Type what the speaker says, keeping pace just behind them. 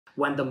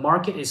When the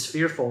market is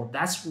fearful,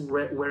 that's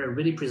where it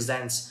really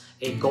presents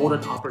a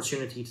golden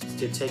opportunity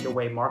to take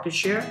away market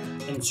share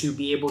and to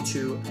be able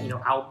to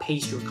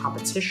outpace your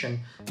competition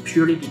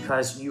purely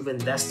because you've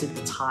invested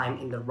the time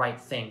in the right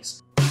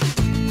things.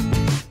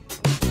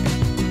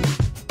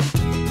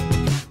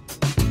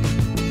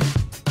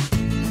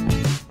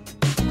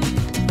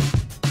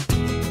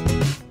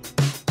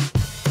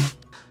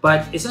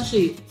 But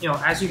essentially,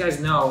 as you guys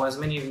know, as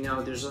many of you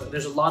know, there's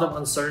a lot of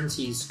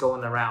uncertainties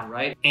going around,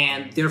 right?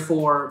 And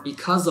therefore,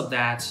 because of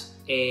that,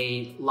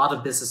 a lot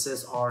of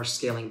businesses are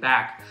scaling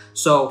back.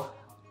 So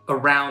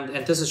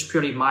and this is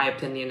purely my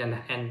opinion,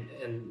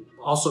 and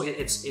also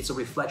it's a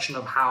reflection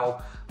of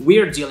how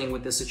we're dealing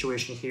with this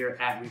situation here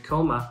at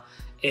Ricoma,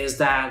 is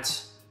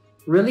that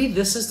really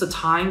this is the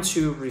time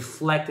to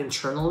reflect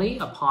internally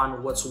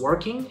upon what's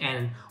working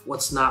and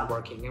what's not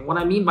working. And what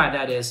I mean by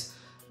that is,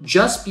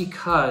 just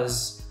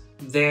because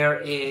there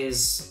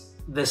is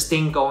this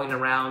thing going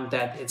around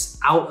that it's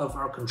out of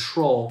our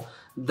control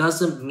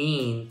doesn't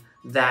mean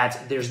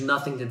that there's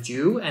nothing to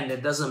do, and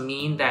it doesn't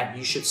mean that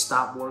you should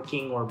stop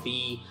working or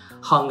be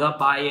hung up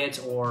by it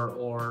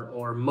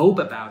or mope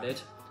about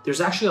it.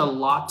 There's actually a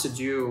lot to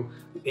do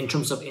in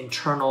terms of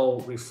internal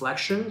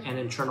reflection and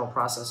internal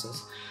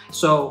processes.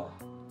 So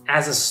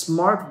as a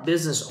smart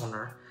business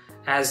owner,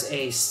 as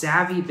a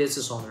savvy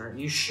business owner,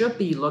 you should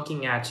be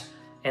looking at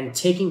and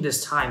taking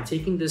this time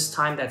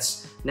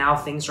that's now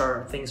things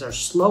are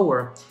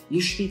slower,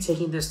 you should be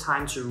taking this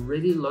time to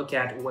really look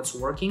at what's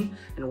working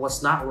and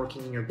what's not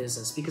working in your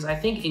business. Because I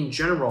think in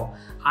general,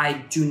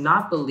 I do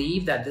not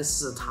believe that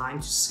this is a time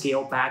to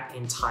scale back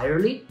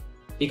entirely,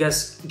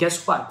 because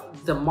guess what?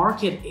 The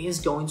market is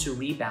going to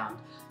rebound.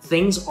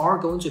 Things are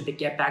going to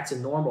get back to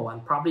normal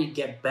and probably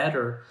get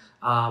better.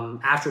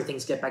 After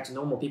things get back to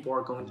normal, people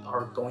are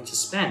going to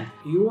spend.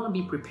 You want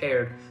to be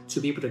prepared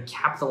to be able to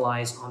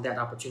capitalize on that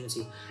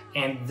opportunity.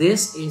 And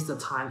this is the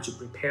time to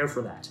prepare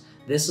for that.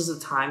 This is the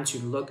time to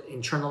look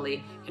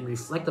internally and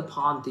reflect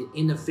upon the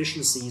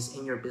inefficiencies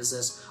in your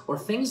business or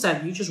things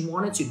that you just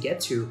wanted to get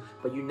to,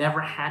 but you never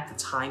had the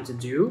time to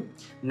do.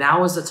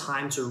 Now is the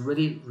time to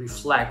really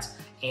reflect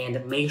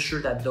and make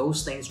sure that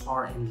those things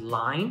are in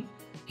line,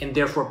 and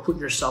therefore put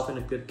yourself in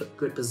a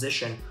good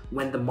position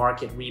when the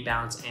market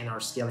rebounds and are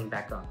scaling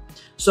back up.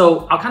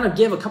 So I'll kind of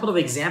give a couple of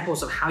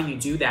examples of how you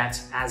do that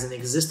as an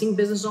existing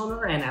business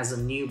owner and as a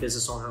new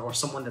business owner or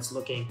someone that's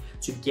looking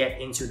to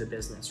get into the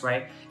business,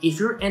 right? If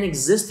you're an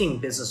existing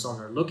business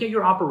owner, look at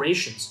your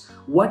operations.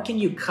 What can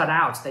you cut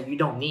out that you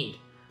don't need,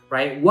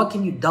 right? What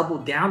can you double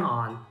down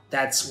on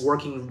that's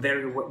working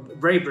very,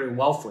 very, very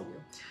well for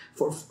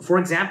you? For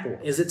example,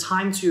 is it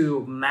time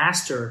to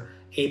master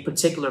a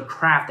particular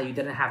craft that you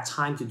didn't have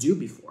time to do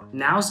before?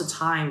 Now's the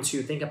time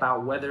to think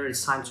about whether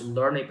it's time to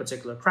learn a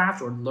particular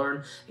craft or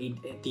learn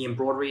the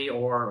embroidery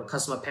or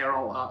custom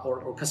apparel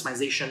or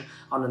customization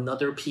on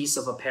another piece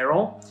of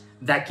apparel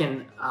that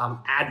can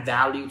add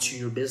value to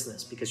your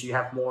business because you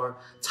have more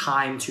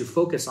time to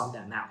focus on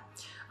that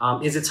now.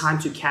 Is it time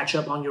to catch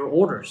up on your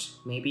orders?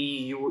 Maybe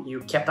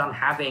you kept on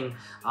having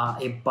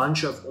a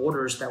bunch of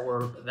orders that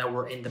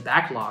were in the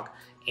backlog,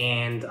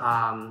 and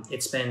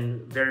it's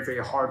been very,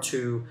 very hard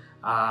to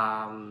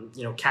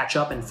catch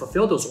up and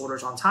fulfill those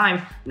orders on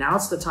time. Now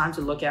it's the time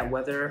to look at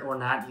whether or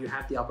not you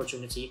have the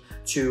opportunity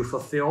to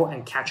fulfill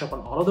and catch up on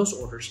all of those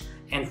orders.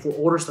 And for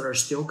orders that are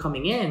still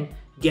coming in,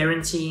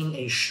 guaranteeing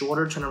a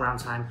shorter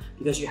turnaround time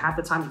because you have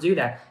the time to do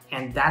that.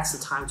 And that's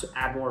the time to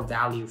add more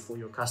value for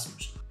your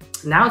customers.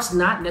 Now it's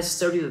not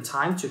necessarily the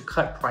time to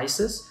cut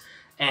prices.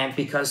 And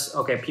because,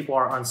 okay, people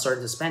are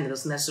uncertain to spend, it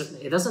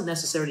doesn't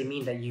necessarily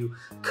mean that you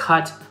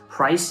cut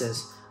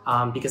prices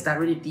because that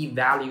really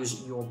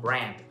devalues your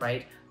brand,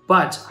 right?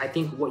 But I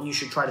think what you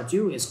should try to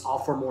do is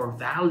offer more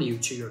value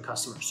to your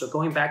customers. So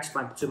going back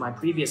to my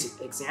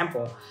previous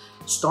example,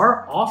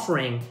 start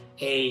offering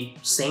a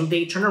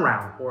same-day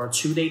turnaround or a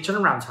 2-day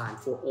turnaround time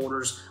for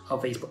orders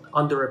of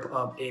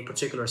under a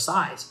particular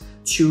size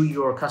to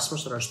your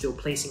customers that are still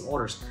placing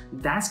orders.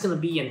 That's going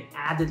to be an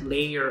added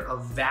layer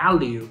of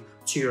value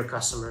to your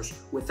customers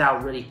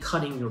without really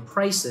cutting your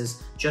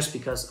prices just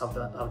because of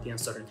the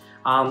uncertainty.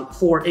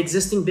 For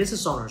existing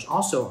business owners,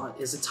 also,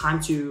 is it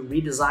time to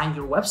redesign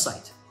your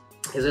website?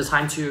 Is it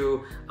time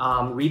to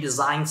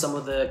redesign some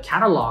of the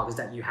catalogs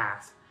that you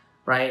have,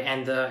 right?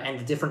 And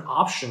the different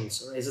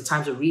options? Or is it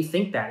time to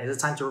rethink that? Is it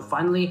time to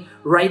finally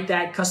write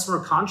that customer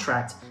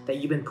contract that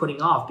you've been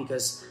putting off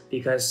because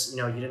you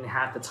didn't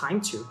have the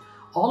time to?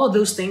 All of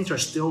those things are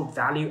still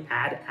value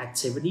add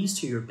activities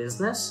to your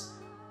business.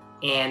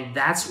 And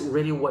that's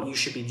really what you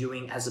should be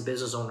doing as a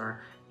business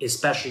owner,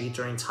 especially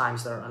during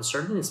times that are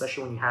uncertain,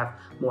 especially when you have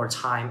more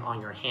time on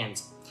your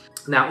hands.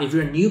 Now, if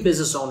you're a new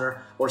business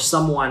owner or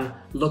someone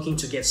looking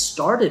to get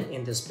started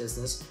in this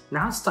business,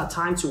 now it's the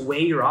time to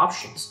weigh your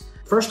options.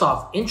 First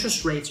off,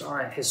 interest rates are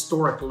at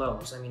historic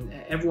lows. I mean,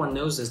 everyone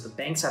knows this. The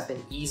banks have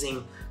been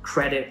easing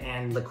credit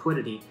and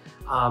liquidity.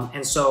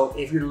 And so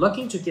if you're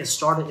looking to get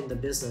started in the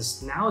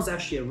business, now is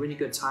actually a really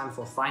good time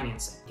for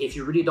financing. If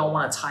you really don't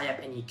want to tie up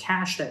any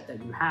cash that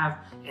you have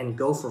and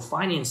go for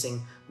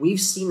financing, we've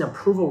seen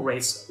approval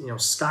rates,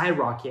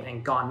 skyrocket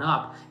and gone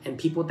up, and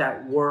people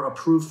that were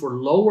approved for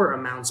lower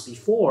amounts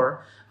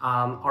before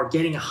are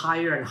getting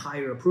higher and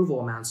higher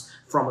approval amounts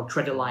from a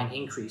credit line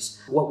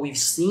increase. What we've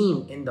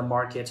seen in the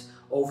market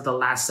over the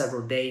last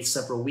several days,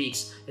 several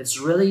weeks, it's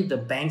really the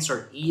banks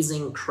are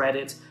easing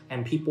credit,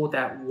 and people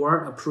that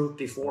weren't approved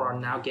before are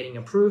now getting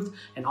approved,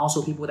 and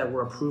also people that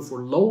were approved for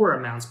lower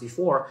amounts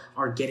before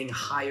are getting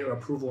higher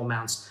approval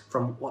amounts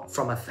from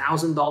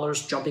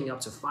 $1,000 jumping up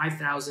to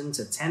 $5,000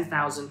 to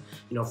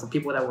 $10,000. For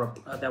people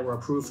that were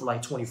approved for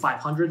like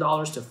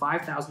 $2,500 to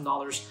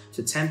 $5,000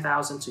 to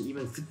 $10,000 to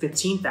even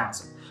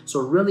 $15,000.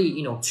 So really,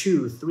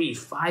 2, 3,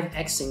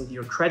 5xing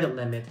your credit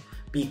limit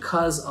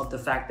because of the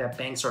fact that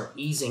banks are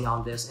easing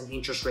on this and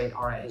interest rates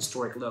are at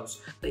historic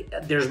lows.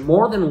 There's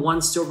more than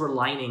one silver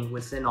lining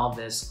within all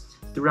this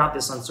throughout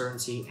this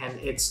uncertainty, and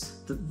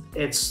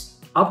it's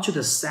up to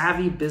the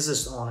savvy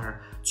business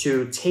owner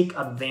to take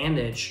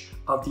advantage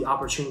of the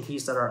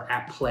opportunities that are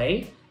at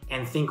play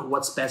and think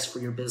what's best for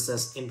your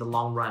business in the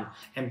long run,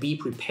 and be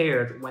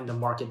prepared when the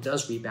market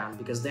does rebound,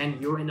 because then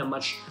you're in a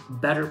much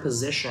better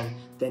position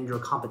than your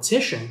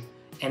competition,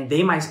 and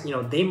they might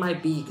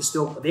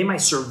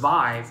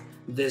survive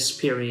this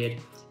period,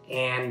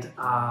 and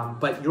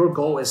but your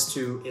goal is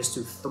to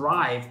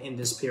thrive in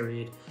this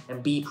period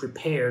and be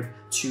prepared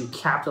to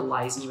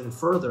capitalize even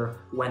further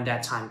when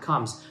that time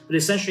comes. But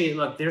essentially,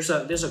 look, there's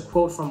a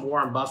quote from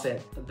Warren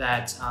Buffett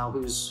that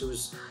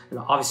who's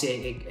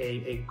obviously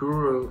a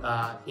guru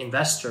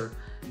investor: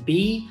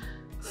 be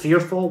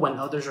fearful when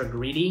others are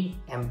greedy,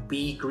 and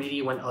be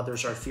greedy when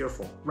others are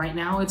fearful. Right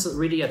now, it's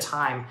really a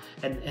time,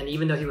 and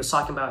even though he was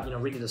talking about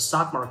really the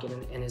stock market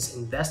and his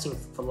investing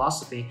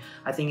philosophy,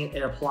 I think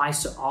it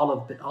applies to all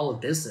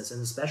of business,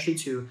 and especially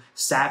to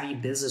savvy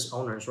business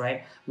owners,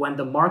 right? When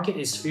the market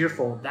is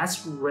fearful,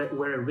 that's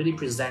where it really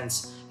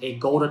presents a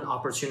golden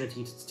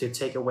opportunity to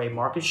take away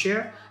market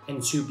share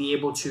and to be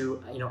able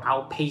to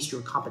outpace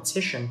your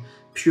competition,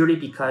 purely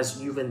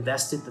because you've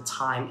invested the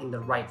time in the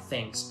right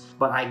things.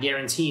 But I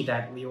guarantee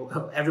that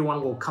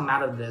everyone will come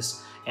out of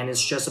this, and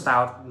it's just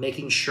about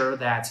making sure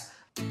that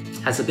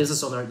as a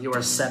business owner, you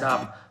are set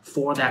up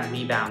for that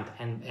rebound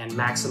and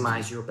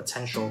maximize your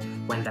potential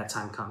when that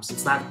time comes.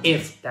 It's not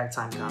if that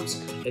time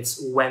comes,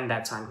 it's when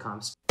that time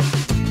comes.